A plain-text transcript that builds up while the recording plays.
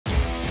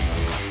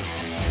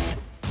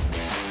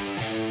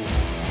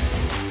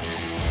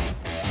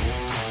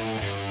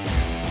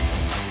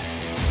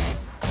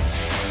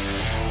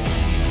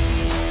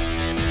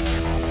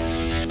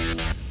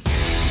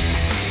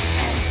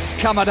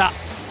Kamada.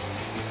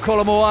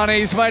 Kolo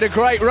Muani's made a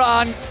great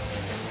run.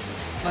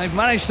 They've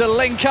managed to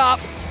link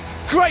up.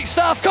 Great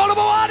stuff, Kolo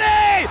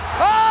Muani!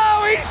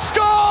 Oh, he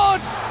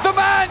scored! The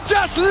man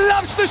just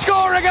loves to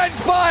score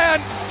against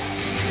Bayern.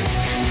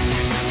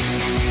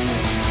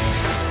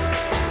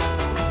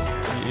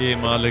 Die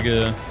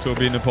ehemalige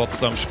Turbine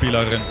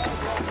Potsdam-Spielerin.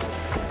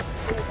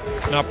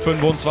 Knapp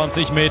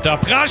 25 Meter.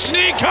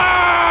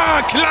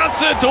 Praschnika!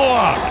 Klasse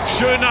Tor!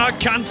 Schöner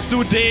kannst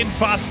du den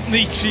fast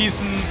nicht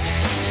schießen.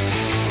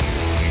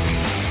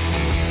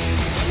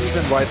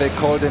 Reason why they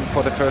called him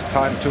for the first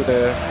time to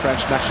the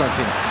French national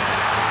team.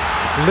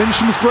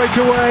 Lindstrom's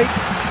breakaway.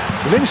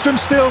 Lindstrom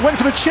still went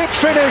for the chip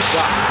finish,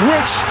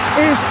 which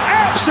is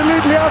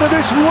absolutely out of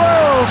this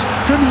world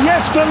from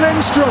Jesper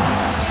Lindstrom.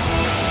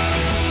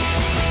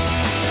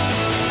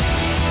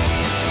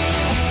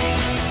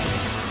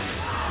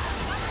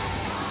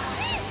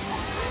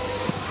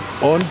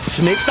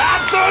 Und nächster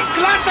Abschluss,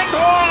 klasse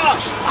Tor!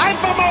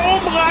 Einfach mal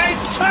oben rein,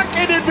 zack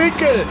in den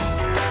Winkel.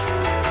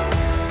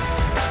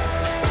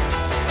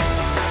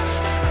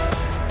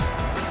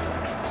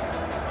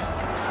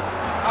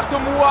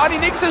 Achtung, Muani,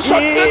 nächste Chance,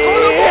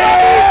 Kolo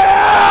Muani!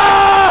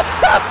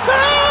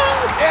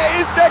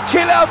 Er ist der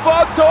Killer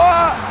vor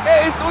Tor,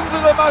 er ist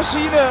unsere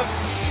Maschine.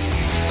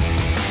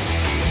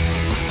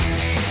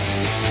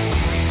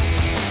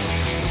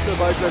 Der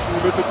Ball gleich in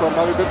die Mitte kommen,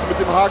 Mario Götze mit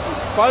dem Haken.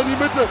 Ball in die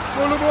Mitte,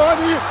 Kolo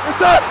Muani ist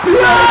da! Ja!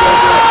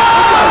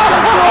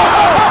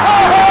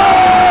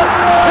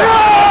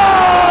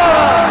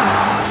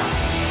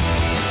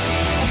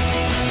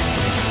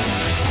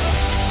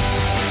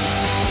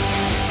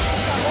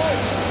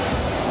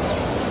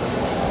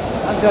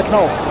 Hans-Jörg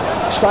Knauf,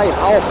 steil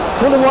auf,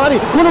 Kolo Muani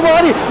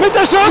mit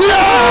der Chance! Ja!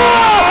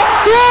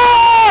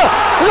 Tor!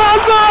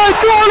 Randall,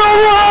 Kolo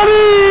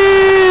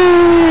Muani!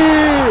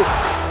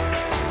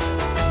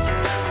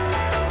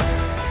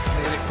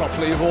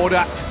 Properly of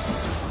order.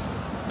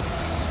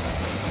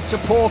 It's a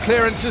poor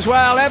clearance as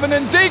well. Evan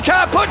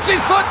Ndika puts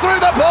his foot through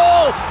the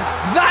ball.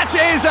 That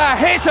is a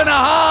hit and a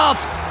half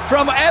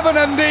from Evan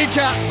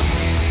Ndika.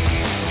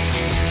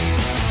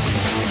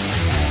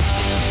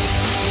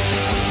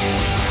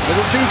 A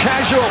little too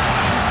casual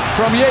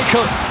from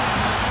Jekyll.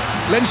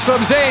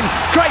 Lindstrom's in.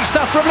 Great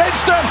stuff from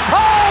Lindstrom.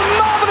 Oh,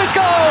 marvellous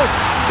goal.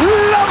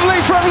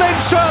 Lovely from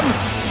Lindstrom.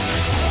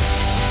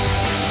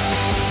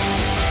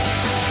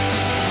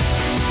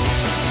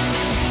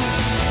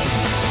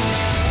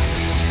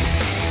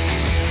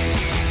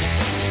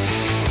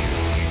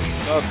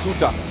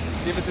 Buta,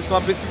 dem ist jetzt mal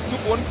ein bisschen zu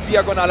bunt,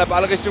 diagonaler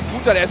Ball Richtung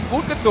Buta, der ist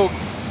gut gezogen.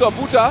 So,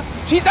 Buta,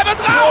 schießt aber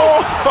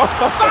drauf!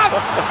 Was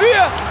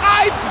für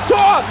ein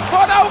Tor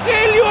von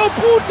Aurelio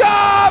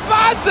Buta!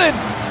 Wahnsinn!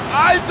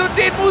 Also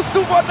den musst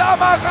du von da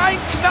mal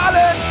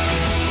reinknallen!